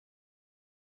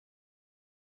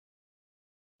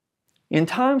In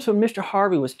times when Mr.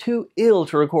 Harvey was too ill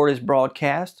to record his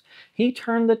broadcasts, he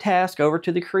turned the task over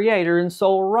to the creator and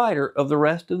sole writer of the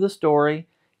rest of the story,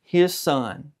 his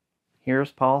son. Here's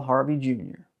Paul Harvey,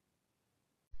 Jr.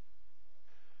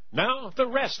 Now, the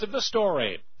rest of the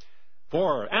story.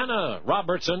 For Anna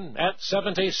Robertson, at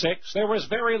 76, there was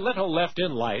very little left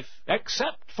in life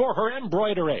except for her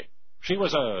embroidery. She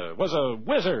was a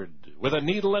wizard with a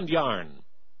needle and yarn.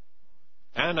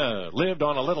 Anna lived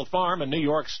on a little farm in New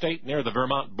York State near the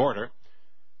Vermont border.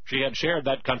 She had shared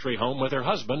that country home with her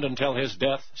husband until his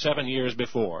death 7 years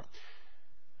before.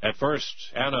 At first,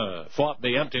 Anna fought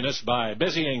the emptiness by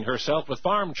busying herself with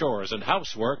farm chores and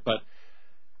housework, but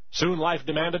soon life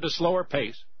demanded a slower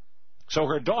pace. So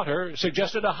her daughter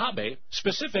suggested a hobby,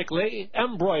 specifically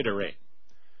embroidery.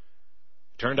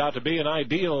 Turned out to be an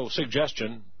ideal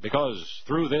suggestion because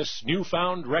through this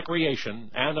newfound recreation,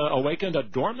 Anna awakened a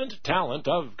dormant talent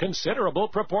of considerable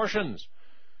proportions.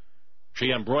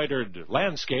 She embroidered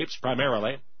landscapes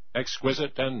primarily,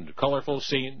 exquisite and colorful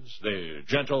scenes, the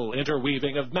gentle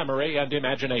interweaving of memory and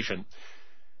imagination.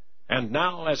 And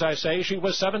now, as I say, she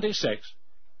was 76.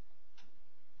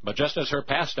 But just as her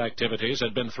past activities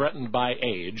had been threatened by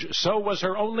age, so was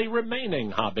her only remaining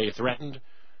hobby threatened.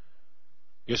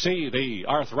 You see, the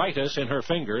arthritis in her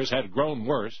fingers had grown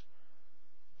worse.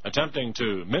 Attempting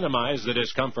to minimize the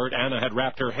discomfort, Anna had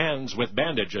wrapped her hands with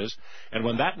bandages, and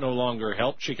when that no longer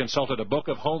helped, she consulted a book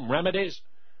of home remedies.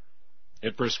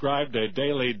 It prescribed a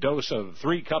daily dose of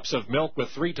 3 cups of milk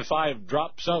with 3 to 5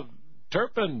 drops of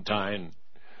turpentine.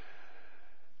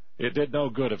 It did no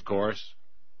good, of course.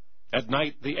 At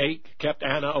night, the ache kept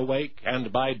Anna awake,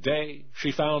 and by day,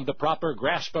 she found the proper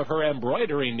grasp of her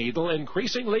embroidery needle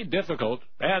increasingly difficult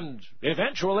and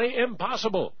eventually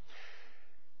impossible.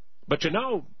 But you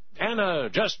know, Anna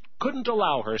just couldn't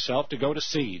allow herself to go to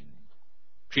seed.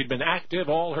 She'd been active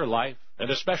all her life, and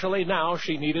especially now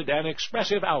she needed an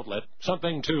expressive outlet,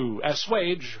 something to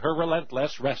assuage her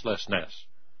relentless restlessness.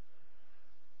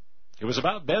 It was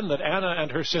about then that Anna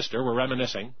and her sister were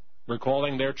reminiscing,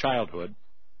 recalling their childhood.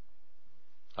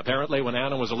 Apparently, when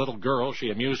Anna was a little girl, she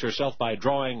amused herself by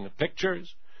drawing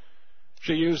pictures.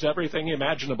 She used everything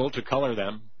imaginable to color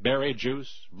them: berry juice,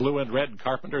 blue and red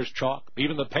carpenter's chalk,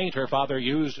 even the paint her father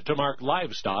used to mark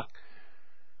livestock.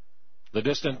 The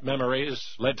distant memories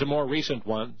led to more recent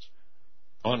ones.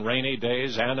 On rainy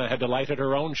days, Anna had delighted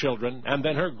her own children, and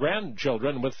then her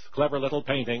grandchildren, with clever little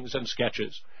paintings and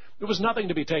sketches. It was nothing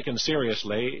to be taken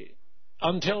seriously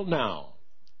until now.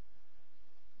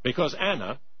 Because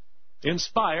Anna,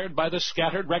 inspired by the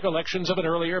scattered recollections of an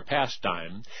earlier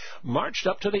pastime, marched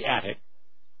up to the attic,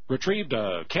 retrieved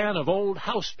a can of old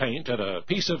house paint and a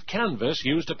piece of canvas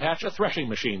used to patch a threshing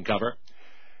machine cover.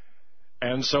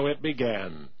 And so it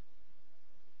began.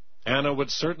 Anna would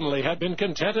certainly have been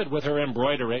contented with her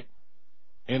embroidery.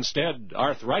 Instead,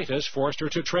 arthritis forced her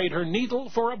to trade her needle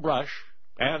for a brush,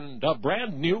 and a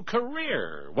brand-new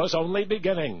career was only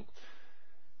beginning.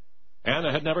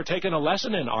 Anna had never taken a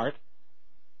lesson in art.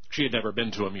 She had never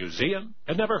been to a museum,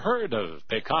 had never heard of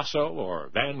Picasso or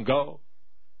Van Gogh.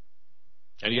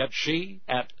 And yet she,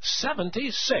 at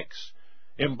 76,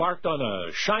 embarked on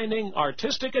a shining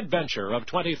artistic adventure of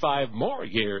 25 more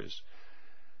years.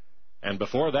 And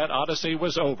before that odyssey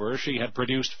was over, she had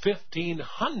produced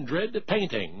 1,500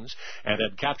 paintings and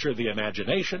had captured the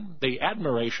imagination, the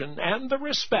admiration, and the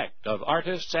respect of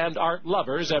artists and art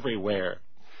lovers everywhere.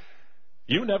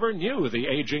 You never knew the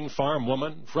aging farm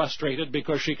woman frustrated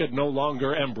because she could no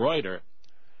longer embroider.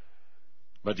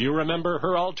 But you remember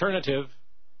her alternative,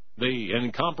 the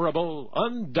incomparable,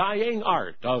 undying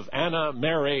art of Anna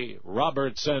Mary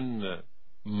Robertson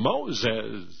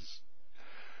Moses,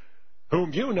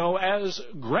 whom you know as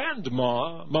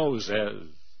Grandma Moses.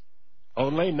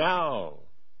 Only now,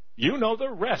 you know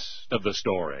the rest of the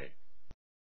story.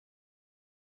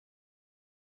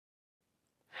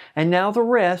 And now the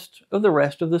rest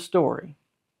of the story.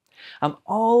 I'm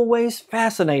always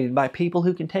fascinated by people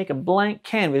who can take a blank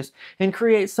canvas and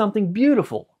create something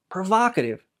beautiful,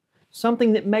 provocative,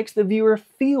 something that makes the viewer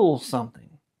feel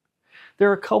something. There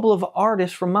are a couple of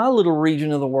artists from my little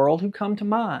region of the world who come to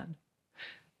mind.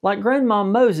 Like Grandma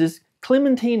Moses,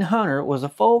 Clementine Hunter was a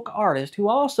folk artist who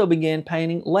also began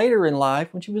painting later in life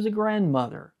when she was a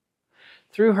grandmother.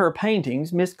 Through her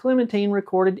paintings, Miss Clementine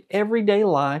recorded everyday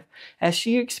life as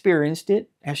she experienced it,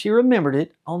 as she remembered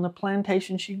it, on the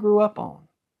plantation she grew up on.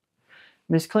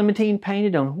 Miss Clementine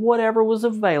painted on whatever was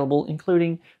available,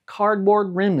 including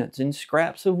cardboard remnants and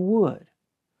scraps of wood.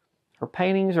 Her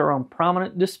paintings are on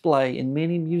prominent display in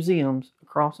many museums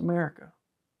across America.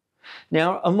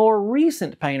 Now, a more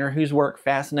recent painter whose work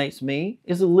fascinates me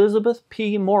is Elizabeth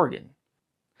P. Morgan.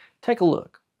 Take a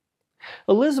look.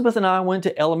 Elizabeth and I went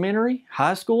to elementary,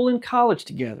 high school, and college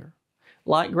together.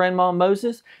 Like Grandma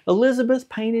Moses, Elizabeth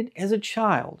painted as a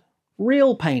child.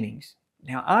 Real paintings.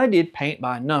 Now, I did paint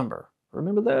by number.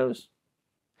 Remember those?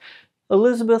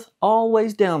 Elizabeth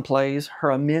always downplays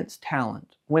her immense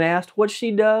talent. When asked what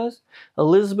she does,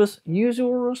 Elizabeth's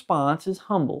usual response is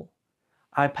humble.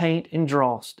 I paint and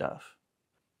draw stuff.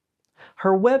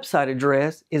 Her website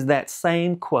address is that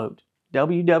same quote,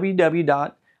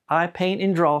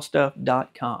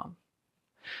 www.ipaintanddrawstuff.com.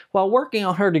 While working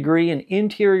on her degree in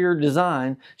interior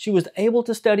design, she was able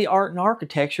to study art and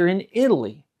architecture in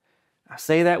Italy. I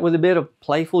say that with a bit of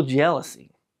playful jealousy.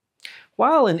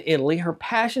 While in Italy, her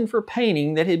passion for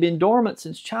painting that had been dormant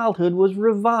since childhood was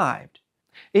revived.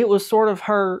 It was sort of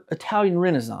her Italian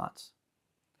Renaissance.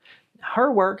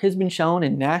 Her work has been shown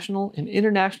in national and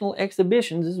international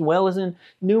exhibitions as well as in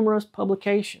numerous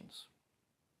publications.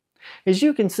 As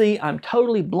you can see, I'm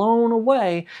totally blown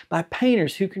away by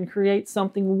painters who can create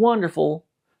something wonderful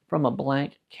from a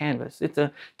blank canvas. It's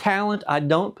a talent I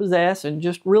don't possess and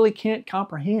just really can't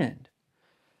comprehend.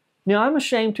 Now, I'm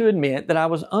ashamed to admit that I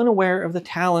was unaware of the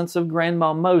talents of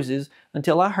Grandma Moses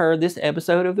until I heard this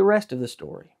episode of the rest of the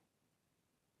story.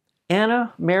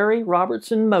 Anna Mary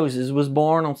Robertson Moses was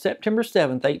born on September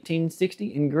 7, 1860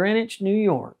 in Greenwich, New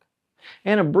York.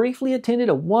 Anna briefly attended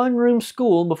a one-room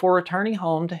school before returning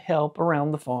home to help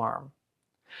around the farm.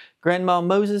 Grandma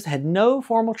Moses had no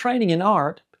formal training in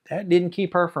art, but that didn't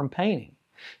keep her from painting.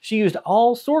 She used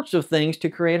all sorts of things to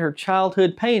create her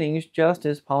childhood paintings, just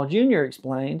as Paul Jr.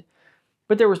 explained,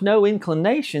 but there was no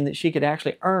inclination that she could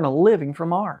actually earn a living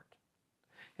from art.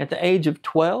 At the age of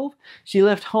 12, she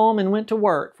left home and went to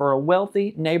work for a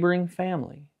wealthy neighboring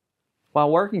family.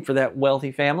 While working for that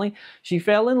wealthy family, she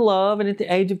fell in love, and at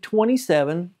the age of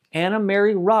 27, Anna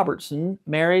Mary Robertson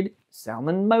married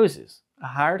Salmon Moses, a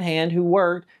hired hand who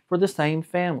worked for the same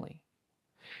family.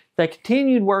 They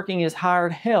continued working as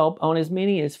hired help on as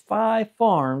many as 5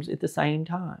 farms at the same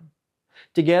time.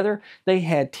 Together, they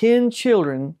had 10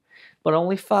 children, but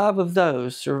only 5 of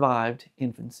those survived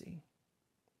infancy.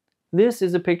 This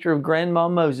is a picture of Grandma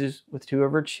Moses with 2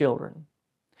 of her children.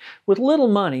 With little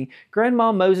money,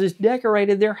 Grandma Moses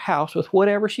decorated their house with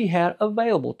whatever she had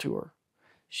available to her.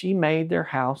 She made their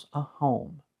house a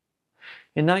home.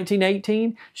 In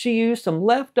 1918, she used some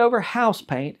leftover house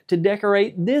paint to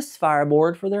decorate this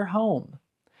fireboard for their home.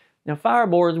 Now,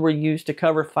 fireboards were used to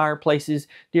cover fireplaces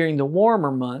during the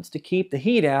warmer months to keep the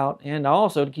heat out and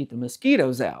also to keep the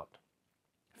mosquitoes out.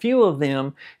 Few of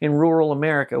them in rural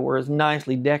America were as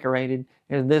nicely decorated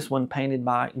as this one painted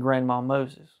by Grandma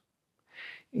Moses.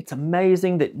 It's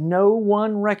amazing that no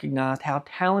one recognized how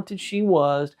talented she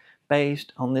was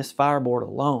based on this fireboard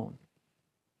alone.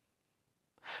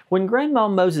 When Grandma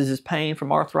Moses' pain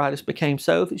from arthritis became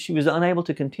so that she was unable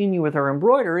to continue with her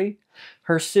embroidery,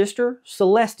 her sister,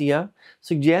 Celestia,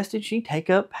 suggested she take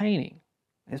up painting.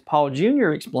 As Paul Jr.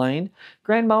 explained,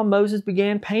 Grandma Moses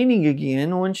began painting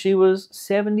again when she was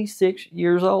 76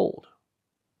 years old.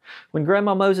 When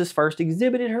Grandma Moses first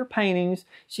exhibited her paintings,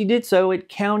 she did so at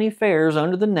county fairs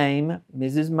under the name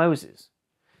Mrs. Moses.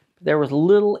 But there was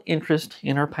little interest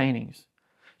in her paintings.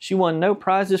 She won no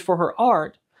prizes for her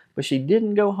art, but she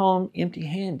didn't go home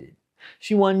empty-handed.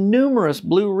 She won numerous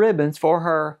blue ribbons for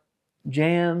her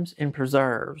jams and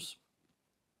preserves.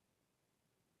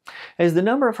 As the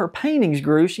number of her paintings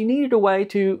grew, she needed a way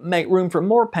to make room for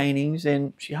more paintings,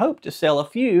 and she hoped to sell a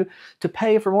few to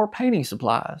pay for more painting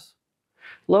supplies.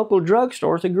 Local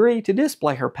drugstores agreed to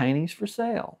display her paintings for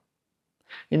sale.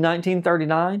 In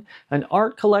 1939, an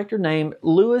art collector named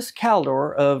Louis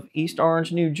Caldor of East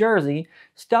Orange, New Jersey,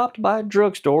 stopped by a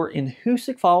drugstore in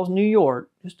Hoosick Falls, New York,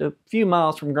 just a few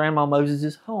miles from Grandma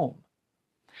Moses' home.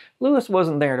 Louis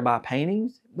wasn't there to buy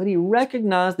paintings, but he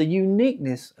recognized the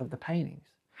uniqueness of the paintings.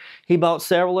 He bought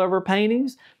several of her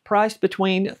paintings, priced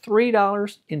between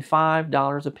 $3 and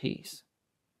 $5 a piece.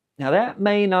 Now that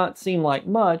may not seem like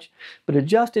much, but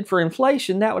adjusted for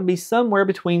inflation, that would be somewhere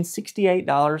between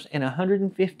 $68 and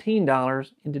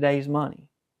 $115 in today's money.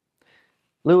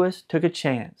 Louis took a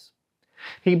chance.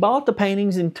 He bought the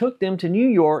paintings and took them to New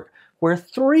York, where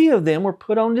 3 of them were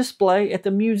put on display at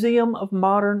the Museum of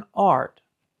Modern Art.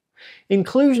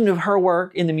 Inclusion of her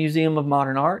work in the Museum of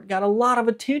Modern Art got a lot of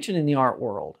attention in the art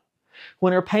world.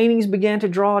 When her paintings began to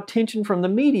draw attention from the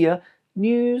media,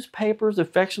 newspapers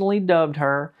affectionately dubbed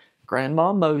her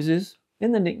Grandma Moses,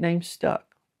 and the nickname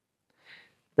stuck.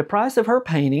 The price of her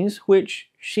paintings, which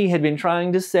she had been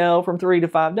trying to sell from $3 to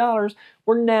 $5,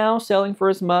 were now selling for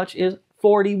as much as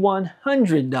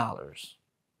 $4,100.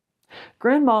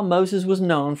 Grandma Moses was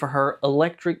known for her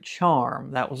electric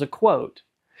charm. That was a quote.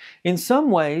 In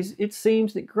some ways, it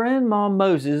seems that Grandma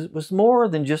Moses was more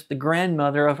than just the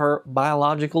grandmother of her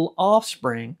biological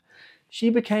offspring. She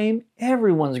became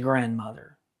everyone's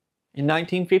grandmother. In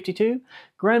 1952,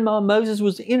 Grandma Moses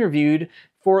was interviewed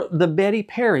for The Betty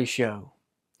Perry Show.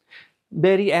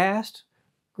 Betty asked,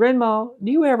 "Grandma,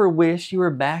 do you ever wish you were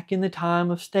back in the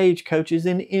time of stagecoaches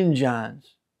and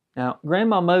engines?" Now,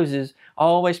 Grandma Moses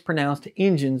always pronounced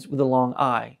engines with a long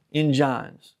I,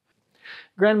 engines.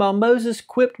 Grandma Moses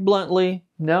quipped bluntly,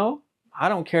 "No, I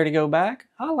don't care to go back.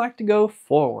 I like to go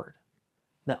forward."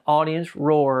 The audience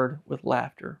roared with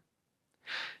laughter.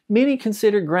 Many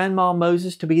consider Grandma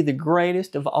Moses to be the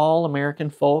greatest of all American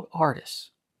folk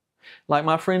artists. Like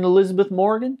my friend Elizabeth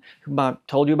Morgan, whom I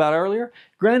told you about earlier,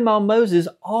 Grandma Moses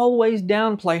always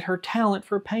downplayed her talent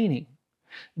for painting.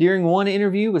 During one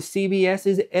interview with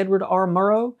CBS's Edward R.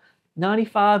 Murrow,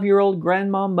 95-year-old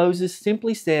Grandma Moses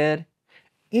simply said,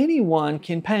 "Anyone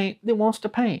can paint that wants to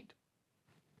paint."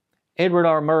 Edward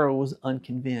R. Murrow was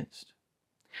unconvinced.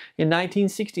 In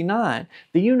 1969,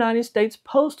 the United States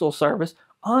Postal Service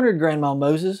honored Grandma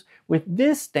Moses with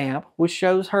this stamp, which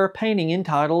shows her painting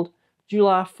entitled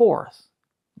July 4th.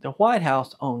 The White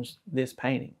House owns this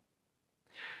painting.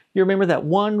 You remember that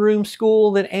one-room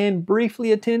school that Anne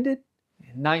briefly attended?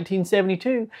 In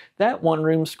 1972, that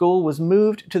one-room school was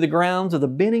moved to the grounds of the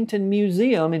Bennington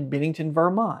Museum in Bennington,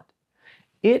 Vermont.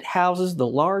 It houses the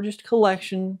largest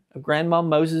collection of Grandma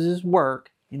Moses'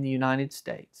 work in the United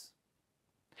States.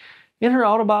 In her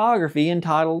autobiography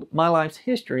entitled My Life's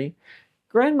History,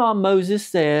 Grandma Moses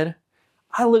said,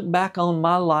 "I look back on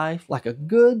my life like a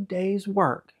good day's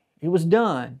work. It was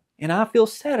done, and I feel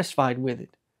satisfied with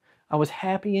it. I was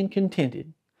happy and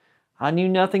contented. I knew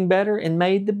nothing better and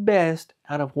made the best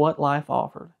out of what life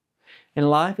offered. And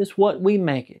life is what we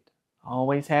make it.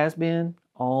 Always has been,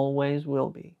 always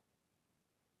will be."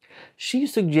 She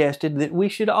suggested that we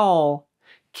should all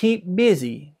keep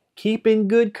busy, keep in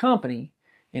good company,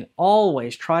 and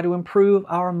always try to improve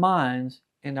our minds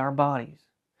and our bodies.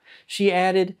 She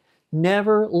added,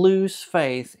 "Never lose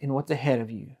faith in what's ahead of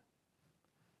you."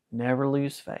 Never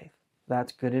lose faith.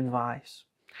 That's good advice.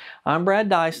 I'm Brad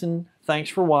Dison. Thanks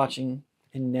for watching.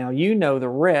 And now you know the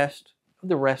rest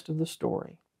of the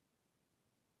story.